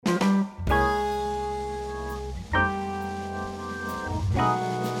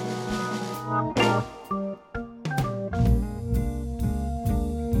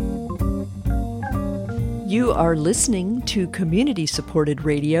You are listening to community-supported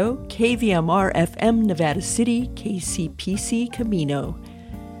radio, KVMR-FM Nevada City, KCPC Camino.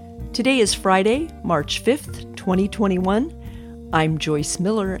 Today is Friday, March 5th, 2021. I'm Joyce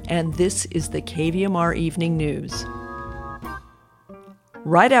Miller, and this is the KVMR Evening News.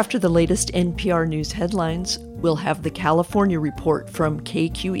 Right after the latest NPR News headlines, we'll have the California Report from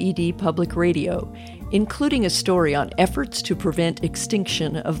KQED Public Radio, including a story on efforts to prevent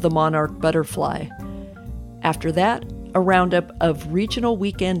extinction of the monarch butterfly. After that, a roundup of regional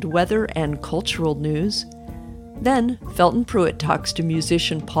weekend weather and cultural news. Then, Felton Pruitt talks to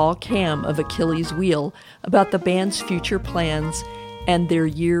musician Paul Cam of Achilles Wheel about the band's future plans and their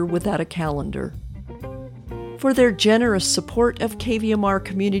year without a calendar. For their generous support of KVMR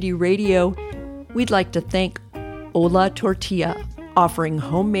Community Radio, we'd like to thank Ola Tortilla, offering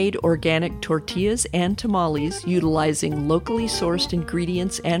homemade organic tortillas and tamales utilizing locally sourced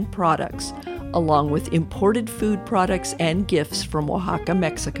ingredients and products, along with imported food products and gifts from Oaxaca,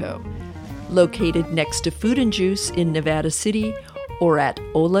 Mexico. Located next to Food and Juice in Nevada City or at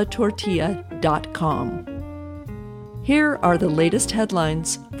olatortilla.com. Here are the latest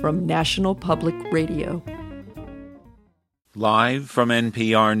headlines from National Public Radio. Live from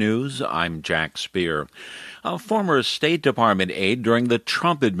NPR News, I'm Jack Speer. A former State Department aide during the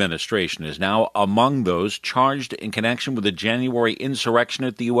Trump administration is now among those charged in connection with the January insurrection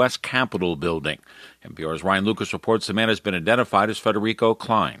at the U.S. Capitol building. NPR's Ryan Lucas reports the man has been identified as Federico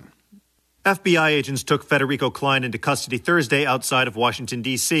Klein. FBI agents took Federico Klein into custody Thursday outside of Washington,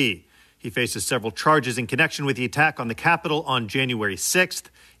 D.C. He faces several charges in connection with the attack on the Capitol on January 6th,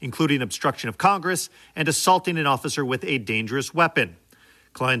 including obstruction of Congress and assaulting an officer with a dangerous weapon.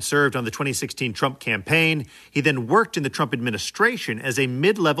 Klein served on the 2016 Trump campaign. He then worked in the Trump administration as a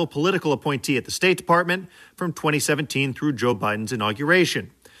mid-level political appointee at the State Department from 2017 through Joe Biden's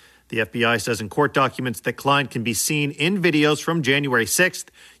inauguration. The FBI says in court documents that Klein can be seen in videos from January 6th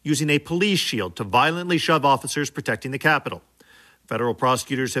using a police shield to violently shove officers protecting the Capitol. Federal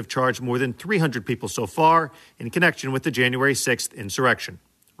prosecutors have charged more than 300 people so far in connection with the January 6th insurrection.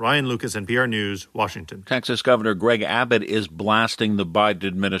 Ryan Lucas, NPR News, Washington. Texas Governor Greg Abbott is blasting the Biden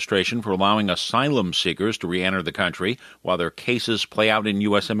administration for allowing asylum seekers to re-enter the country while their cases play out in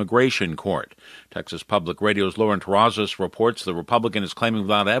U.S. Immigration Court. Texas Public Radio's Lauren Terrazas reports the Republican is claiming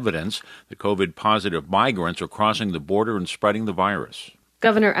without evidence that COVID-positive migrants are crossing the border and spreading the virus.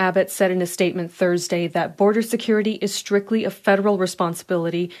 Governor Abbott said in a statement Thursday that border security is strictly a federal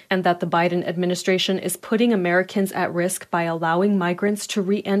responsibility and that the Biden administration is putting Americans at risk by allowing migrants to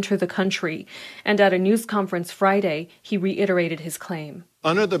re-enter the country. And at a news conference Friday, he reiterated his claim.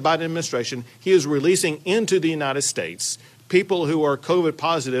 Under the Biden administration, he is releasing into the United States people who are COVID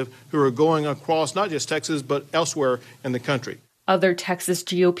positive who are going across not just Texas, but elsewhere in the country. Other Texas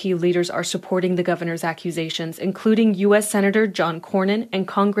GOP leaders are supporting the governor's accusations, including U.S. Senator John Cornyn and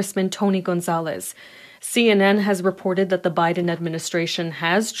Congressman Tony Gonzalez. CNN has reported that the Biden administration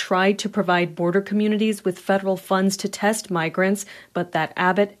has tried to provide border communities with federal funds to test migrants, but that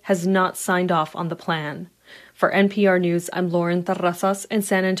Abbott has not signed off on the plan. For NPR News, I'm Lauren Terrazas in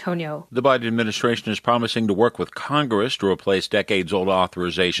San Antonio. The Biden administration is promising to work with Congress to replace decades-old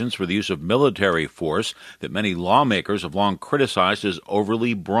authorizations for the use of military force that many lawmakers have long criticized as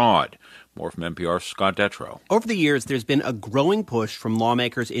overly broad. More from NPR's Scott Detrow. Over the years, there's been a growing push from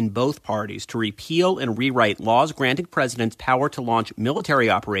lawmakers in both parties to repeal and rewrite laws granting presidents power to launch military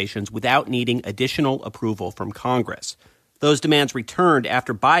operations without needing additional approval from Congress. Those demands returned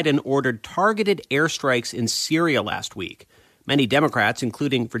after Biden ordered targeted airstrikes in Syria last week. Many Democrats,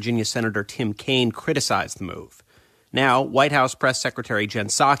 including Virginia Senator Tim Kaine, criticized the move. Now, White House Press Secretary Jen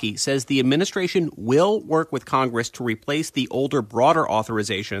Psaki says the administration will work with Congress to replace the older, broader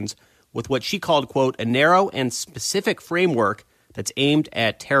authorizations with what she called, quote, a narrow and specific framework that's aimed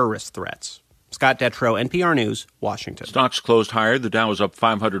at terrorist threats. Scott Detrow, NPR News, Washington. Stocks closed higher. The Dow was up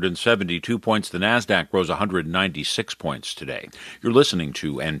 572 points. The Nasdaq rose 196 points today. You're listening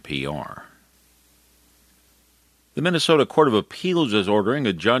to NPR. The Minnesota Court of Appeals is ordering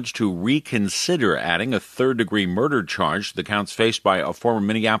a judge to reconsider adding a third-degree murder charge to the counts faced by a former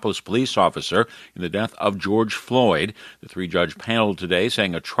Minneapolis police officer in the death of George Floyd. The three-judge panel today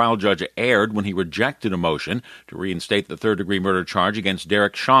saying a trial judge erred when he rejected a motion to reinstate the third-degree murder charge against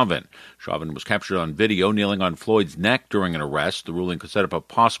Derek Chauvin. Chauvin was captured on video kneeling on Floyd's neck during an arrest. The ruling could set up a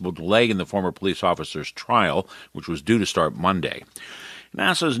possible delay in the former police officer's trial, which was due to start Monday.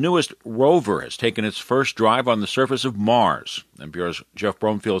 NASA's newest rover has taken its first drive on the surface of Mars. NPR's Jeff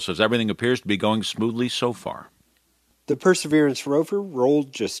Bromfield says everything appears to be going smoothly so far. The Perseverance rover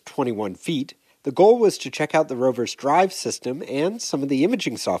rolled just 21 feet, The goal was to check out the rover's drive system and some of the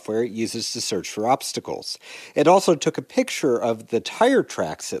imaging software it uses to search for obstacles. It also took a picture of the tire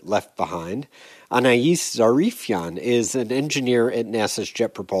tracks it left behind. Anais Zarifian is an engineer at NASA's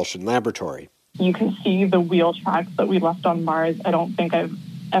Jet Propulsion Laboratory. You can see the wheel tracks that we left on Mars. I don't think I've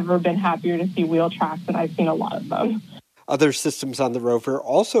ever been happier to see wheel tracks, and I've seen a lot of them. Other systems on the rover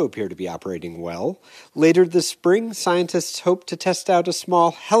also appear to be operating well. Later this spring, scientists hope to test out a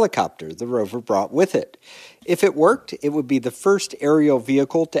small helicopter the rover brought with it. If it worked, it would be the first aerial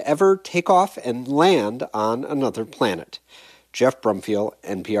vehicle to ever take off and land on another planet. Jeff Brumfield,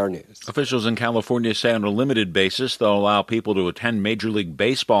 NPR News. Officials in California say on a limited basis they'll allow people to attend Major League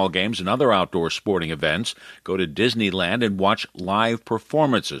Baseball games and other outdoor sporting events, go to Disneyland, and watch live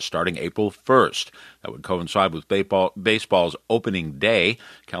performances starting April 1st. That would coincide with baseball's opening day.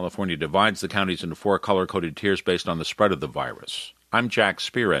 California divides the counties into 4 color-coded tiers based on the spread of the virus. I'm Jack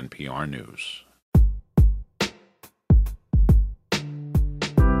Spear, NPR News.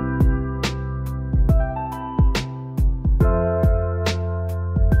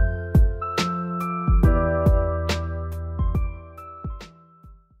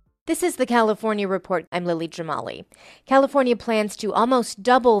 This is the California Report. I'm Lily Jamali. California plans to almost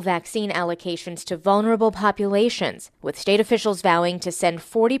double vaccine allocations to vulnerable populations, with state officials vowing to send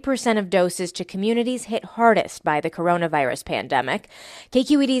 40% of doses to communities hit hardest by the coronavirus pandemic.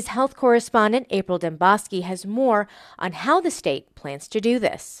 KQED's health correspondent April Dembosky has more on how the state plans to do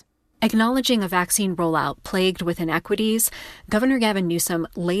this. Acknowledging a vaccine rollout plagued with inequities, Governor Gavin Newsom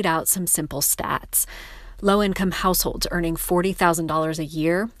laid out some simple stats. Low-income households earning $40,000 a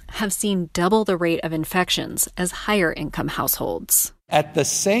year have seen double the rate of infections as higher-income households. At the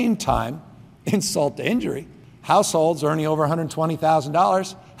same time, insult to injury, households earning over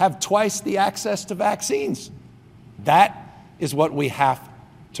 $120,000 have twice the access to vaccines. That is what we have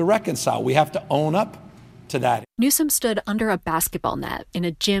to reconcile. We have to own up to that. Newsom stood under a basketball net in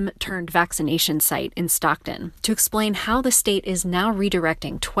a gym-turned-vaccination site in Stockton to explain how the state is now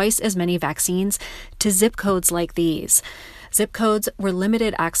redirecting twice as many vaccines to zip codes like these. Zip codes where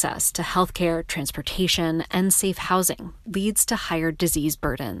limited access to healthcare, transportation, and safe housing leads to higher disease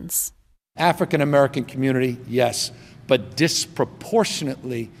burdens. African American community, yes, but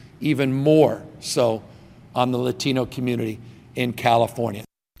disproportionately even more so on the Latino community in California.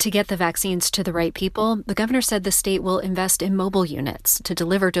 To get the vaccines to the right people, the governor said the state will invest in mobile units to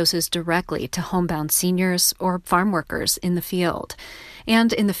deliver doses directly to homebound seniors or farm workers in the field.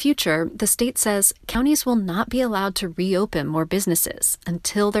 And in the future, the state says counties will not be allowed to reopen more businesses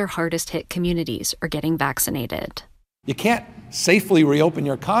until their hardest-hit communities are getting vaccinated. You can't safely reopen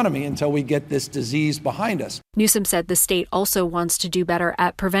your economy until we get this disease behind us. Newsom said the state also wants to do better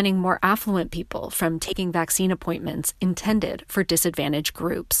at preventing more affluent people from taking vaccine appointments intended for disadvantaged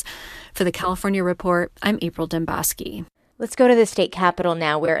groups. For the California Report, I'm April Dembosky. Let's go to the state capitol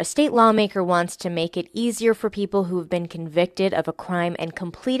now, where a state lawmaker wants to make it easier for people who have been convicted of a crime and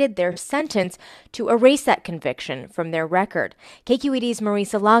completed their sentence to erase that conviction from their record. KQED's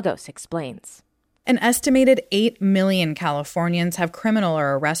Marisa Lagos explains. An estimated 8 million Californians have criminal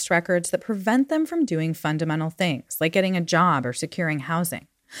or arrest records that prevent them from doing fundamental things, like getting a job or securing housing.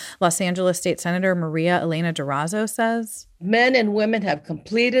 Los Angeles State Senator Maria Elena Durazo says, men and women have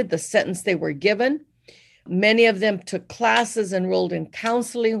completed the sentence they were given. Many of them took classes, enrolled in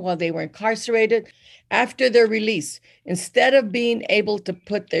counseling while they were incarcerated. After their release, instead of being able to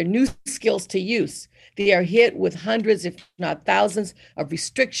put their new skills to use, they are hit with hundreds, if not thousands, of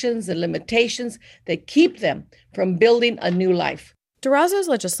restrictions and limitations that keep them from building a new life. Durazo's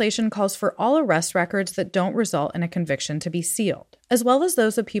legislation calls for all arrest records that don't result in a conviction to be sealed, as well as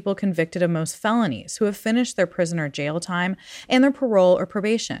those of people convicted of most felonies who have finished their prison or jail time and their parole or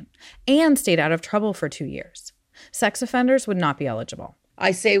probation, and stayed out of trouble for 2 years. Sex offenders would not be eligible.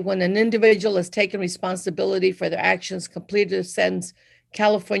 I say when an individual has taken responsibility for their actions, completed a sentence,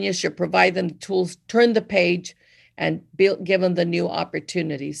 California should provide them the tools, turn the page, and give them the new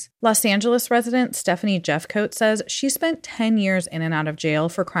opportunities. Los Angeles resident Stephanie Jeffcoat says she spent 10 years in and out of jail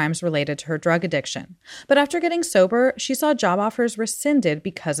for crimes related to her drug addiction. But after getting sober, she saw job offers rescinded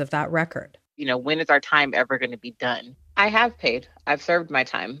because of that record. When is our time ever going to be done? I have paid. I've served my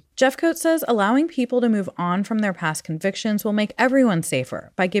time. Jeffcoat says allowing people to move on from their past convictions will make everyone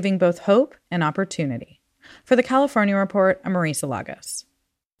safer by giving both hope and opportunity. For the California Report, I'm Marisa Lagos.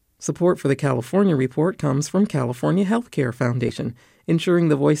 Support for the California Report comes from California Healthcare Foundation, ensuring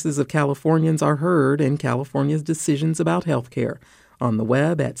the voices of Californians are heard in California's decisions about healthcare. On the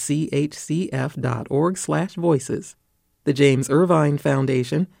web at chcf.org/voices. The James Irvine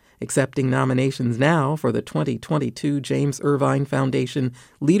Foundation, Accepting nominations now for the 2022 James Irvine Foundation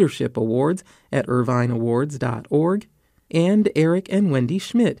Leadership Awards at irvineawards.org, and Eric and Wendy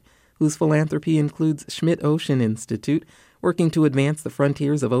Schmidt, whose philanthropy includes Schmidt Ocean Institute, working to advance the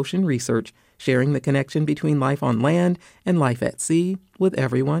frontiers of ocean research, sharing the connection between life on land and life at sea with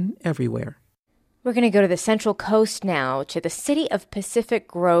everyone, everywhere. We're going to go to the Central Coast now, to the city of Pacific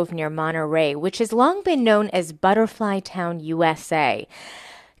Grove near Monterey, which has long been known as Butterfly Town, USA.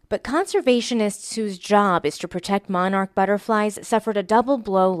 But conservationists whose job is to protect monarch butterflies suffered a double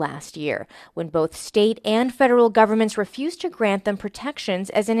blow last year when both state and federal governments refused to grant them protections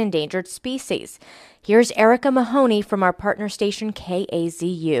as an endangered species. Here's Erica Mahoney from our partner station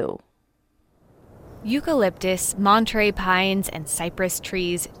KAZU. Eucalyptus, Monterey pines, and cypress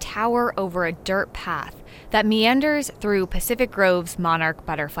trees tower over a dirt path that meanders through Pacific Grove's monarch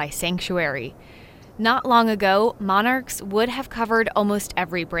butterfly sanctuary. Not long ago, monarchs would have covered almost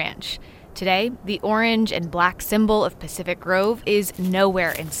every branch. Today, the orange and black symbol of Pacific Grove is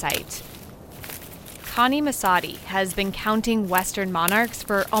nowhere in sight. Connie Masadi has been counting western monarchs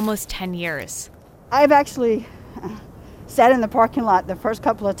for almost 10 years. I've actually sat in the parking lot the first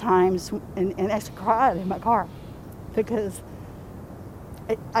couple of times and actually cried in my car because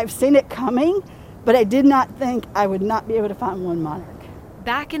I've seen it coming, but I did not think I would not be able to find one monarch.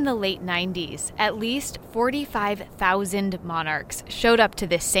 Back in the late 90s, at least 45,000 monarchs showed up to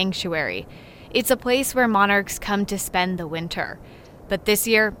this sanctuary. It's a place where monarchs come to spend the winter. But this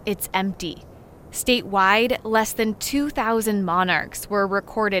year, it's empty. Statewide, less than 2,000 monarchs were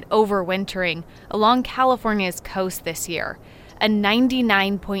recorded overwintering along California's coast this year, a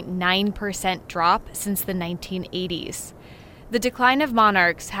 99.9% drop since the 1980s. The decline of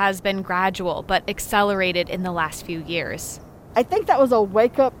monarchs has been gradual but accelerated in the last few years. I think that was a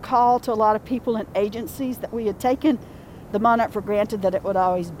wake-up call to a lot of people and agencies that we had taken the monarch for granted that it would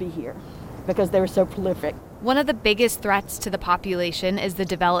always be here because they were so prolific. One of the biggest threats to the population is the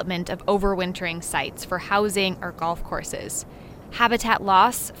development of overwintering sites for housing or golf courses. Habitat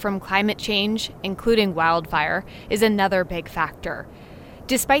loss from climate change, including wildfire, is another big factor.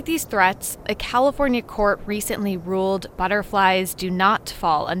 Despite these threats, a California court recently ruled butterflies do not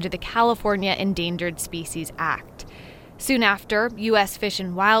fall under the California Endangered Species Act. Soon after, U.S. Fish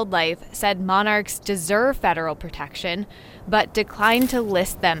and Wildlife said monarchs deserve federal protection, but declined to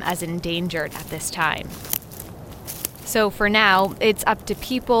list them as endangered at this time. So for now, it's up to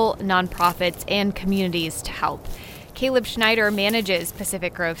people, nonprofits, and communities to help. Caleb Schneider manages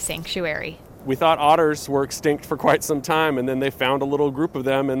Pacific Grove Sanctuary. We thought otters were extinct for quite some time, and then they found a little group of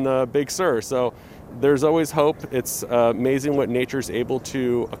them in the Big Sur. So there's always hope. It's amazing what nature's able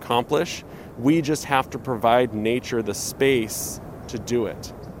to accomplish. We just have to provide nature the space to do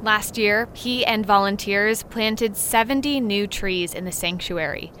it. Last year, he and volunteers planted 70 new trees in the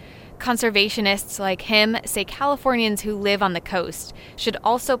sanctuary. Conservationists like him say Californians who live on the coast should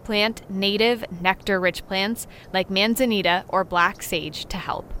also plant native nectar-rich plants like manzanita or black sage to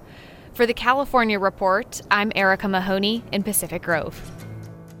help. For the California Report, I'm Erica Mahoney in Pacific Grove.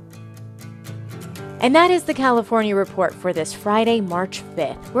 And that is the California Report for this Friday, March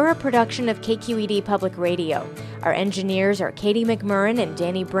 5th. We're a production of KQED Public Radio. Our engineers are Katie McMurrin and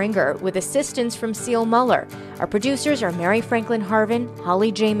Danny Bringer, with assistance from Seal Muller. Our producers are Mary Franklin Harvin,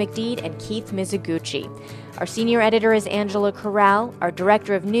 Holly J. McDeed, and Keith Mizuguchi. Our senior editor is Angela Corral. Our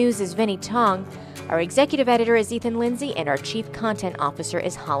director of news is Vinnie Tong. Our executive editor is Ethan Lindsay, and our chief content officer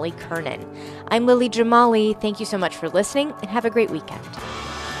is Holly Kernan. I'm Lily Jamali. Thank you so much for listening, and have a great weekend.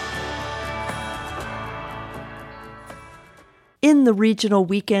 In the regional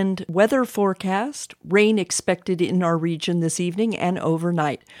weekend weather forecast, rain expected in our region this evening and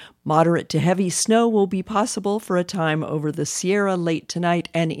overnight. Moderate to heavy snow will be possible for a time over the Sierra late tonight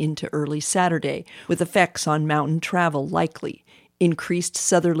and into early Saturday, with effects on mountain travel likely. Increased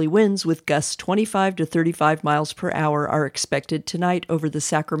southerly winds with gusts 25 to 35 miles per hour are expected tonight over the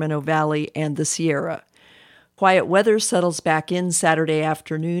Sacramento Valley and the Sierra. Quiet weather settles back in Saturday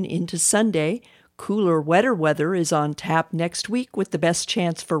afternoon into Sunday. Cooler, wetter weather is on tap next week with the best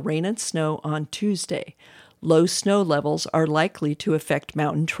chance for rain and snow on Tuesday. Low snow levels are likely to affect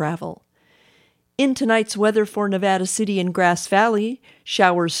mountain travel. In tonight's weather for Nevada City and Grass Valley,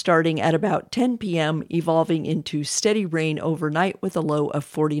 showers starting at about 10 p.m., evolving into steady rain overnight with a low of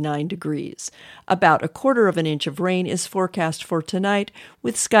 49 degrees. About 1/4 inch of rain is forecast for tonight,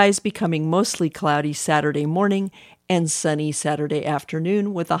 with skies becoming mostly cloudy Saturday morning and sunny Saturday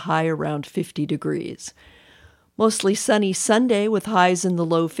afternoon with a high around 50 degrees. Mostly sunny Sunday with highs in the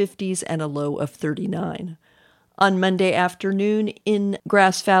low 50s and a low of 39. On Monday afternoon in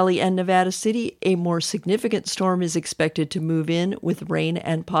Grass Valley and Nevada City, a more significant storm is expected to move in with rain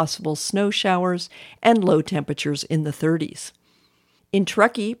and possible snow showers and low temperatures in the 30s. In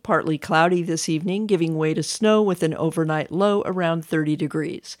Truckee, partly cloudy this evening, giving way to snow with an overnight low around 30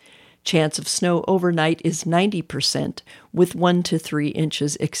 degrees. Chance of snow overnight is 90%, with 1 to 3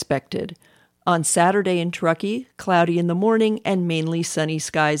 inches expected. On Saturday in Truckee, cloudy in the morning and mainly sunny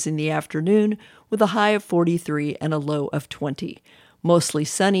skies in the afternoon, with a high of 43 and a low of 20. Mostly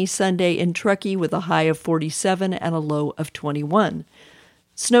sunny Sunday in Truckee with a high of 47 and a low of 21.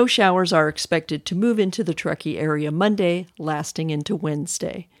 Snow showers are expected to move into the Truckee area Monday, lasting into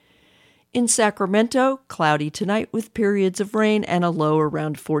Wednesday. In Sacramento, cloudy tonight with periods of rain and a low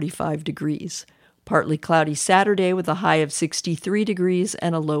around 45 degrees. Partly cloudy Saturday with a high of 63 degrees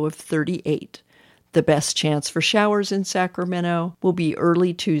and a low of 38. The best chance for showers in Sacramento will be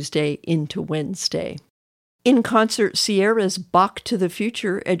early Tuesday into Wednesday. In Concert Sierra's Bach to the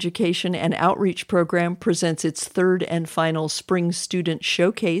Future education and outreach program presents its third and final Spring Student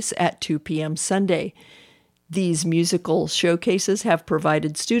Showcase at 2 p.m. Sunday. These musical showcases have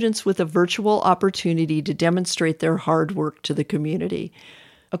provided students with a virtual opportunity to demonstrate their hard work to the community.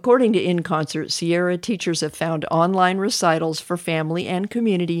 According to In Concert Sierra, teachers have found online recitals for family and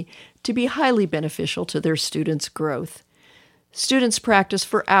community to be highly beneficial to their students' growth. Students practice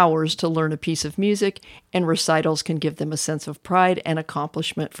for hours to learn a piece of music, and recitals can give them a sense of pride and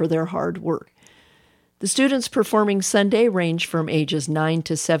accomplishment for their hard work. The students performing Sunday range from ages 9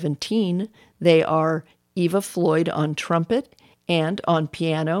 to 17. They are Eva Floyd on trumpet, and on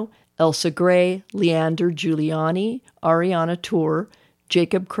piano, Elsa Gray, Leander Giuliani, Ariana Tour,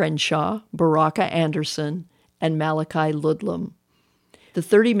 Jacob Crenshaw, Baraka Anderson, and Malachi Ludlam. The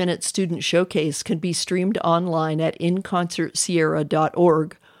 30-minute student showcase can be streamed online at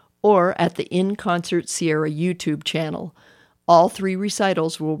inconcertsierra.org or at the In Concert Sierra YouTube channel. All 3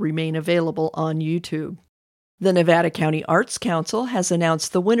 recitals will remain available on YouTube. The Nevada County Arts Council has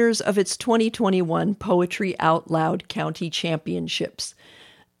announced the winners of its 2021 Poetry Out Loud County Championships.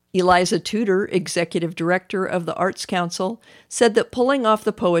 Eliza Tudor, executive director of the Arts Council, said that pulling off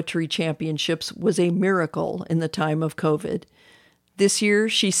the poetry championships was a miracle in the time of COVID. This year,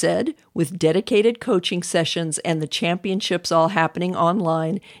 she said, with dedicated coaching sessions and the championships all happening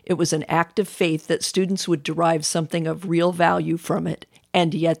online, it was an act of faith that students would derive something of real value from it,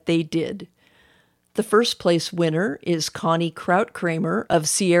 and yet they did. The first place winner is Connie Kraut-Kramer of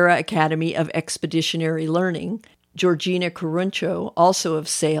Sierra Academy of Expeditionary Learning. Georgina Caruncho, also of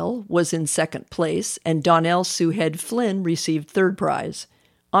SAIL, was in second place, and Donnell Suhead Flynn received third prize.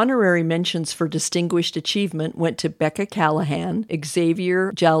 Honorary mentions for distinguished achievement went to Becca Callahan,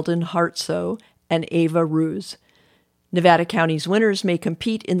 Xavier Jalden Hartso, and Ava Ruse. Nevada County's winners may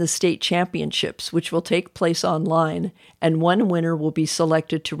compete in the state championships, which will take place online, and one winner will be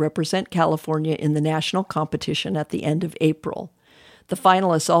selected to represent California in the national competition at the end of April. The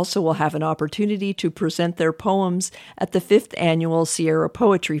finalists also will have an opportunity to present their poems at the 5th Annual Sierra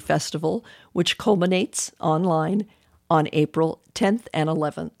Poetry Festival, which culminates online on April 10th and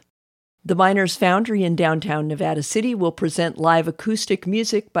 11th. The Miners Foundry in downtown Nevada City will present live acoustic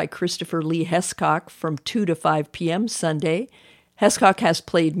music by Christopher Lee Hescock from 2 to 5 p.m. Sunday. Hescock has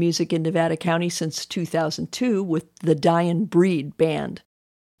played music in Nevada County since 2002 with the Diane Breed Band.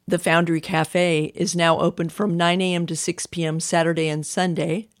 The Foundry Cafe is now open from 9 a.m. to 6 p.m. Saturday and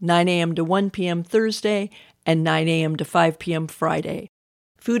Sunday, 9 a.m. to 1 p.m. Thursday, and 9 a.m. to 5 p.m. Friday.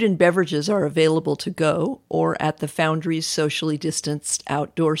 Food and beverages are available to go or at the Foundry's socially distanced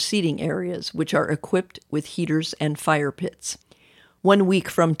outdoor seating areas, which are equipped with heaters and fire pits. 1 week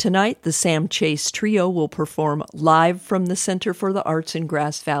from tonight, the Sam Chase Trio will perform live from the Center for the Arts in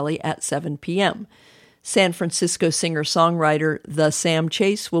Grass Valley at 7 p.m. San Francisco singer-songwriter The Sam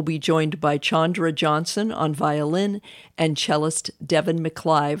Chase will be joined by Chandra Johnson on violin and cellist Devin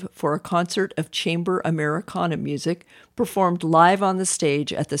McClive for a concert of chamber Americana music performed live on the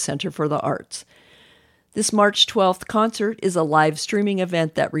stage at the Center for the Arts. This March 12th concert is a live streaming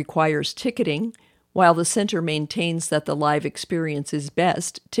event that requires ticketing. While the center maintains that the live experience is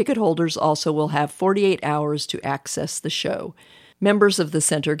best, ticket holders also will have 48 hours to access the show. Members of the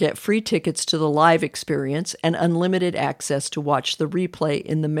center get free tickets to the live experience and unlimited access to watch the replay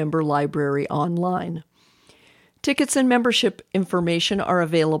in the member library online. Tickets and membership information are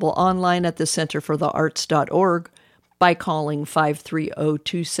available online at the centerforthearts.org by calling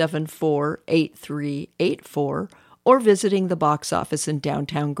 530-274-8384 or visiting the box office in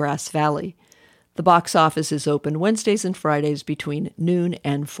downtown Grass Valley. The box office is open Wednesdays and Fridays between noon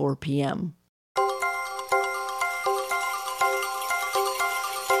and 4 p.m.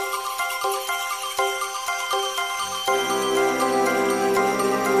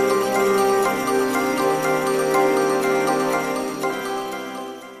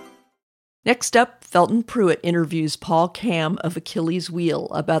 Next up, Felton Pruitt interviews Paul Cam of Achilles Wheel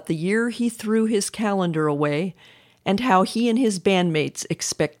about the year he threw his calendar away and how he and his bandmates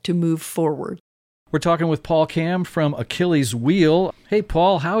expect to move forward. We're talking with Paul Cam from Achilles Wheel. Hey,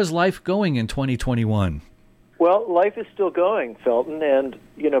 Paul, how is life going in 2021? Well, life is still going, Felton, and,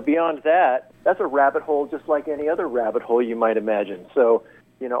 beyond that, that's a rabbit hole just like any other rabbit hole you might imagine. So,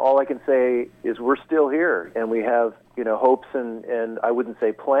 all I can say is we're still here, and we have, hopes and I wouldn't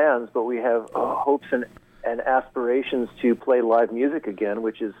say plans, but we have hopes and aspirations to play live music again,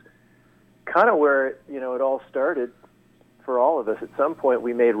 which is kind of where, it all started for all of us. At some point,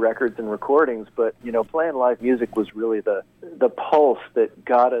 we made records and recordings, but, playing live music was really the pulse that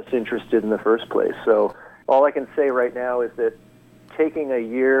got us interested in the first place. So all I can say right now is that taking a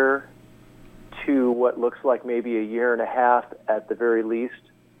year to what looks like maybe a year and a half at the very least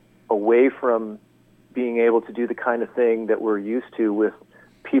away from being able to do the kind of thing that we're used to with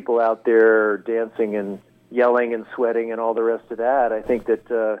people out there dancing and yelling and sweating and all the rest of that, I think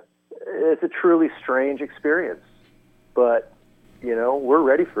that it's a truly strange experience. But, we're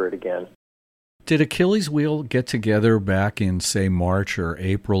ready for it again. Did Achilles Wheel get together back in, say, March or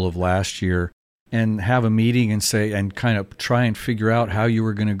April of last year and have a meeting and kind of try and figure out how you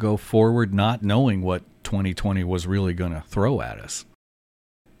were going to go forward, not knowing what 2020 was really going to throw at us?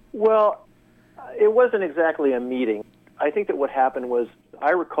 Well, it wasn't exactly a meeting. I think that what happened was,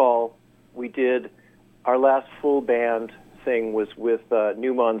 I recall we did our last full band thing was with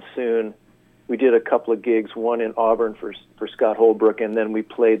New Monsoon. We did a couple of gigs, one in Auburn for Scott Holbrook, and then we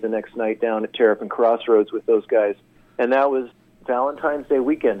played the next night down at Terrapin Crossroads with those guys. And that was Valentine's Day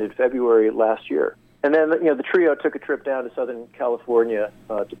weekend in February last year. And then, the trio took a trip down to Southern California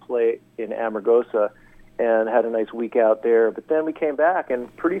to play in Amargosa and had a nice week out there. But then we came back,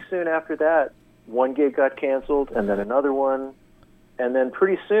 and pretty soon after that, one gig got canceled, and then another one. And then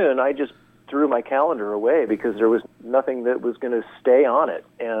pretty soon, I just threw my calendar away because there was nothing that was going to stay on it.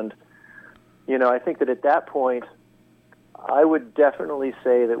 And, I think that at that point, I would definitely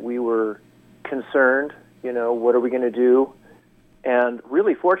say that we were concerned, what are we going to do? And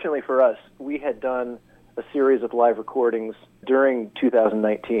really, fortunately for us, we had done a series of live recordings during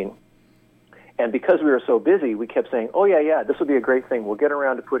 2019. And because we were so busy, we kept saying, oh, yeah, this will be a great thing. We'll get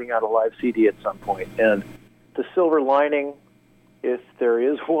around to putting out a live CD at some point. And the silver lining, if there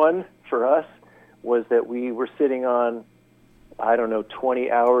is one for us, was that we were sitting on,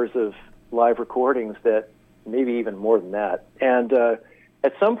 20 hours of live recordings, that maybe even more than that. And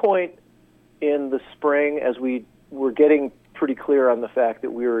at some point in the spring, as we were getting pretty clear on the fact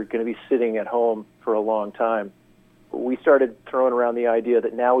that we were going to be sitting at home for a long time, we started throwing around the idea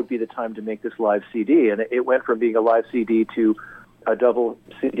that now would be the time to make this live CD. And it went from being a live CD to a double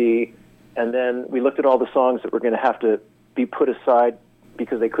CD. And then we looked at all the songs that were going to have to be put aside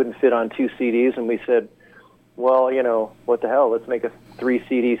because they couldn't fit on 2 CDs. And we said, well, what the hell? Let's make a 3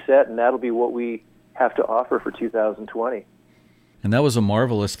 CD set, and that'll be what we have to offer for 2020. And that was a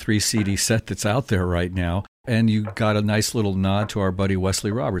marvelous 3 CD set that's out there right now. And you got a nice little nod to our buddy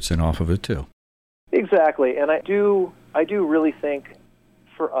Wesley Robertson off of it, too. Exactly. And I do really think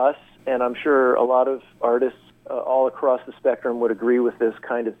for us, and I'm sure a lot of artists all across the spectrum would agree with this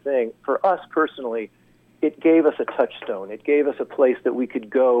kind of thing, for us personally, it gave us a touchstone. It gave us a place that we could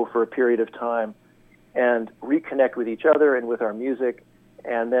go for a period of time and reconnect with each other and with our music.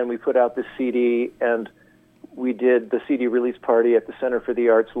 And then we put out this CD, and we did the CD release party at the Center for the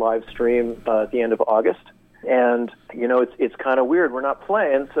Arts live stream at the end of August. And, it's kind of weird. We're not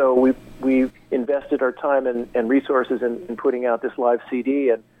playing, so we invested our time and resources in putting out this live CD,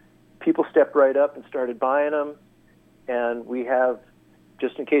 and people stepped right up and started buying them. And we have,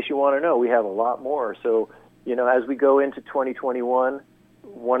 just in case you want to know, we have a lot more. So, as we go into 2021,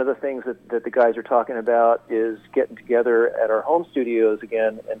 one of the things that the guys are talking about is getting together at our home studios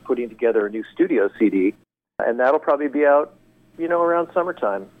again and putting together a new studio CD. And that'll probably be out, around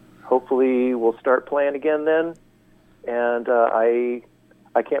summertime. Hopefully we'll start playing again then. And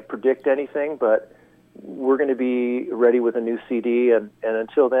I can't predict anything, but we're going to be ready with a new CD. And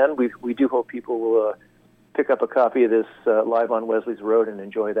until then, we do hope people will pick up a copy of this Live on Wesley's Road and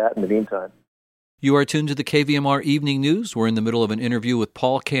enjoy that in the meantime. You are tuned to the KVMR Evening News. We're in the middle of an interview with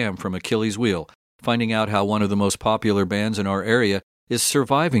Paul Cam from Achilles Wheel, finding out how one of the most popular bands in our area is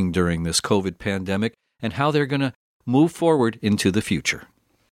surviving during this COVID pandemic and how they're going to move forward into the future.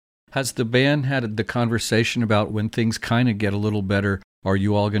 Has the band had the conversation about when things kind of get a little better, are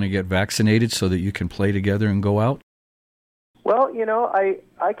you all going to get vaccinated so that you can play together and go out? Well,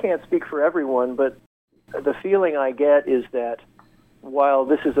 I can't speak for everyone, but the feeling I get is that while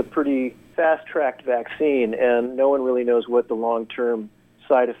this is a pretty fast-tracked vaccine and no one really knows what the long-term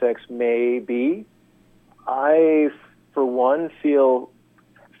side effects may be. I, for one, feel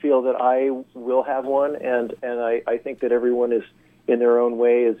that I will have one, and I think that everyone is, in their own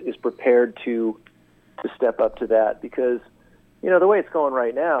way, is prepared to step up to that, because, the way it's going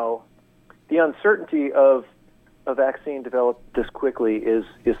right now, the uncertainty of a vaccine developed this quickly is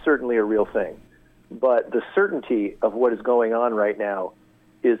certainly a real thing. But the certainty of what is going on right now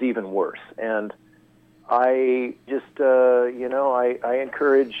is even worse. And I just, I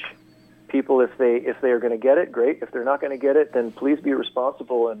encourage people, if they are going to get it, great. If they're not going to get it, then please be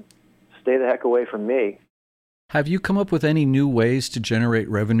responsible and stay the heck away from me. Have you come up with any new ways to generate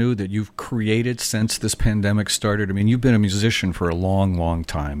revenue that you've created since this pandemic started? I mean, you've been a musician for a long, long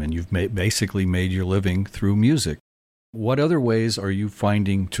time, and you've basically made your living through music. What other ways are you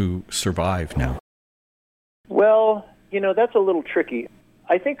finding to survive now? Well, that's a little tricky.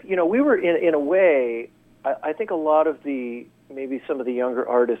 I think, we were in a way, I think a lot of maybe some of the younger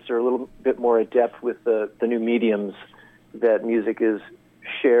artists are a little bit more adept with the new mediums that music is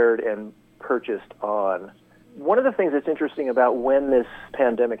shared and purchased on. One of the things that's interesting about when this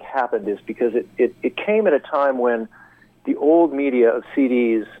pandemic happened is because it came at a time when the old media of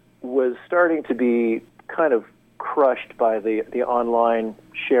CDs was starting to be kind of crushed by the online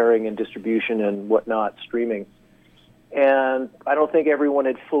sharing and distribution and whatnot, streaming. And I don't think everyone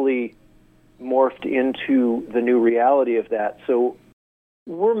had fully morphed into the new reality of that. So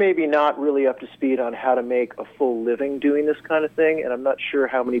we're maybe not really up to speed on how to make a full living doing this kind of thing, and I'm not sure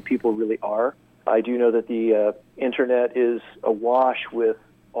how many people really are. I do know that the internet is awash with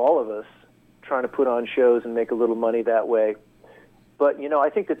all of us trying to put on shows and make a little money that way. But, I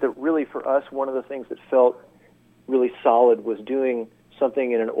think that really for us, one of the things that felt really solid was doing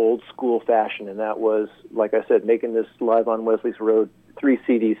something in an old school fashion, and that was, like I said, making this Live on Wesley's Road 3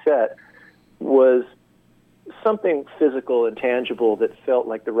 CD set was something physical and tangible that felt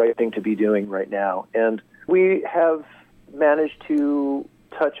like the right thing to be doing right now. And we have managed to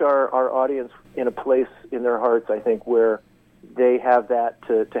touch our audience in a place in their hearts, I think, where they have that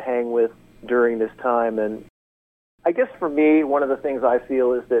to hang with during this time. And I guess for me, one of the things I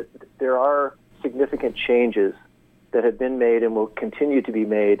feel is that there are significant changes that have been made and will continue to be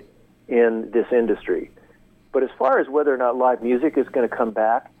made in this industry. But as far as whether or not live music is going to come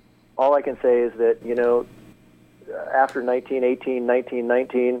back, all I can say is that, after 1918,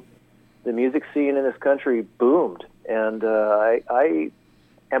 1919, the music scene in this country boomed. And I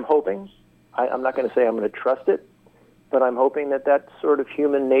am hoping, I'm not going to say I'm going to trust it, but I'm hoping that sort of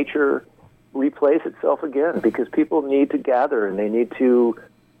human nature replays itself again, because people need to gather and they need to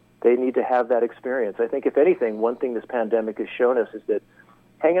have that experience. I think, if anything, one thing this pandemic has shown us is that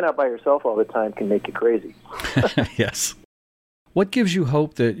hanging out by yourself all the time can make you crazy. Yes. What gives you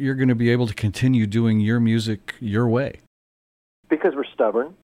hope that you're going to be able to continue doing your music your way? Because we're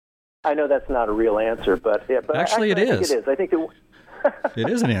stubborn. I know that's not a real answer, but actually it is. I think it is. I think that it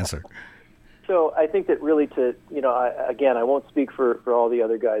is an answer. So I think that really I won't speak for all the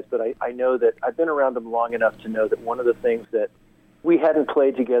other guys, but I know that I've been around them long enough to know that one of the things that we hadn't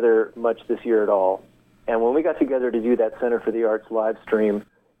played together much this year at all, and when we got together to do that Center for the Arts live stream,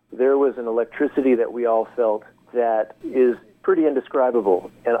 there was an electricity that we all felt that is pretty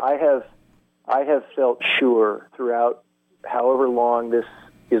indescribable. And I have felt sure throughout however long this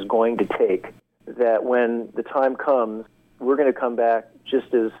is going to take that when the time comes, we're going to come back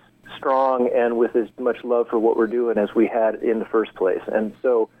just as strong and with as much love for what we're doing as we had in the first place. And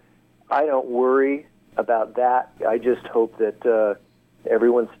so I don't worry about that. I just hope that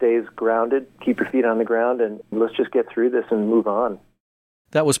everyone stays grounded, keep your feet on the ground, and let's just get through this and move on.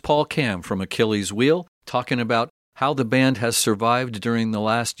 That was Paul Cam from Achilles Wheel talking about how the band has survived during the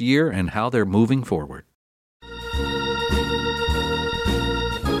last year and how they're moving forward.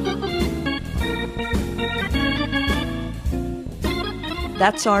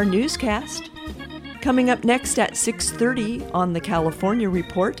 That's our newscast. Coming up next at 6:30 on the California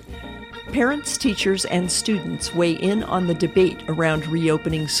Report, parents, teachers, and students weigh in on the debate around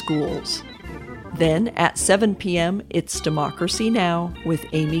reopening schools. Then at 7 p.m., it's Democracy Now! With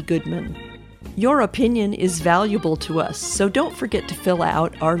Amy Goodman. Your opinion is valuable to us, so don't forget to fill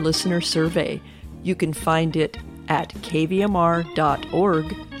out our listener survey. You can find it at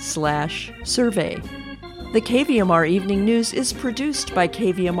kvmr.org/survey. The KVMR Evening News is produced by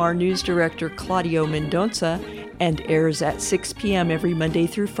KVMR News Director Claudio Mendonça and airs at 6 p.m. every Monday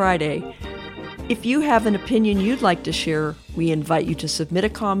through Friday. If you have an opinion you'd like to share, we invite you to submit a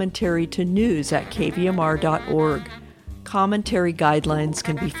commentary to news@kvmr.org. Commentary guidelines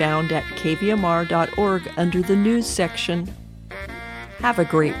can be found at kvmr.org under the News section. Have a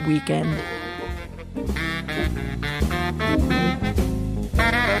great weekend.